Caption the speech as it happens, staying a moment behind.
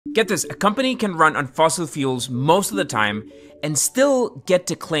Get this, a company can run on fossil fuels most of the time and still get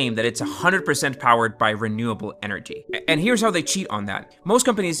to claim that it's 100% powered by renewable energy. And here's how they cheat on that. Most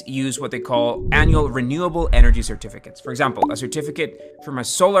companies use what they call annual renewable energy certificates. For example, a certificate from a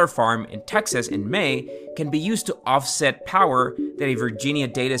solar farm in Texas in May can be used to offset power that a Virginia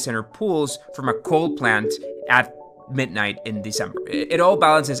data center pulls from a coal plant at midnight in December. It all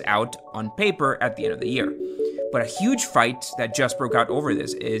balances out on paper at the end of the year. But a huge fight that just broke out over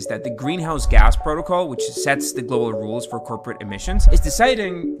this is that the Greenhouse Gas Protocol, which sets the global rules for corporate emissions, is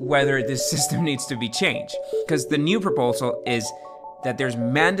deciding whether this system needs to be changed. Because the new proposal is that there's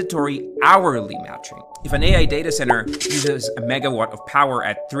mandatory hourly matching. If an AI data center uses a megawatt of power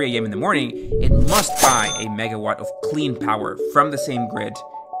at 3 a.m. in the morning, it must buy a megawatt of clean power from the same grid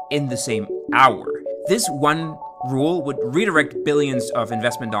in the same hour. This one rule would redirect billions of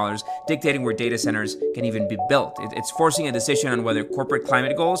investment dollars, dictating where data centers can even be built. It's forcing a decision on whether corporate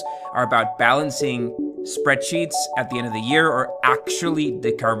climate goals are about balancing spreadsheets at the end of the year or actually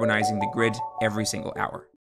decarbonizing the grid every single hour.